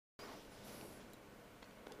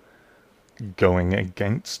Going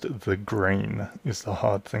against the grain is the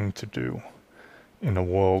hard thing to do. In a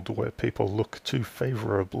world where people look too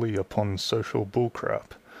favorably upon social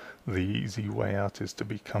bullcrap, the easy way out is to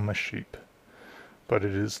become a sheep. But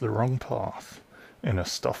it is the wrong path. In a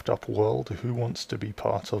stuffed up world, who wants to be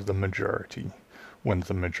part of the majority when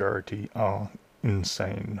the majority are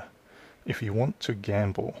insane? If you want to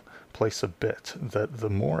gamble, place a bet that the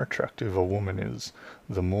more attractive a woman is,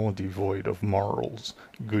 the more devoid of morals,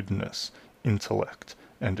 goodness, intellect,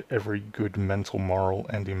 and every good mental, moral,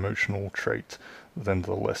 and emotional trait than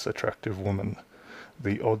the less attractive woman.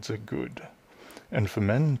 The odds are good. And for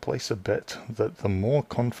men, place a bet that the more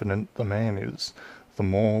confident the man is, the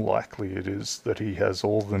more likely it is that he has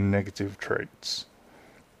all the negative traits.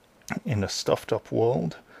 In a stuffed up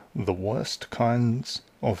world, the worst kinds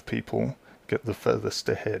of people get the furthest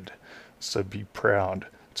ahead, so be proud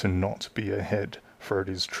to not be ahead, for it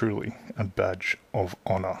is truly a badge of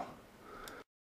honor.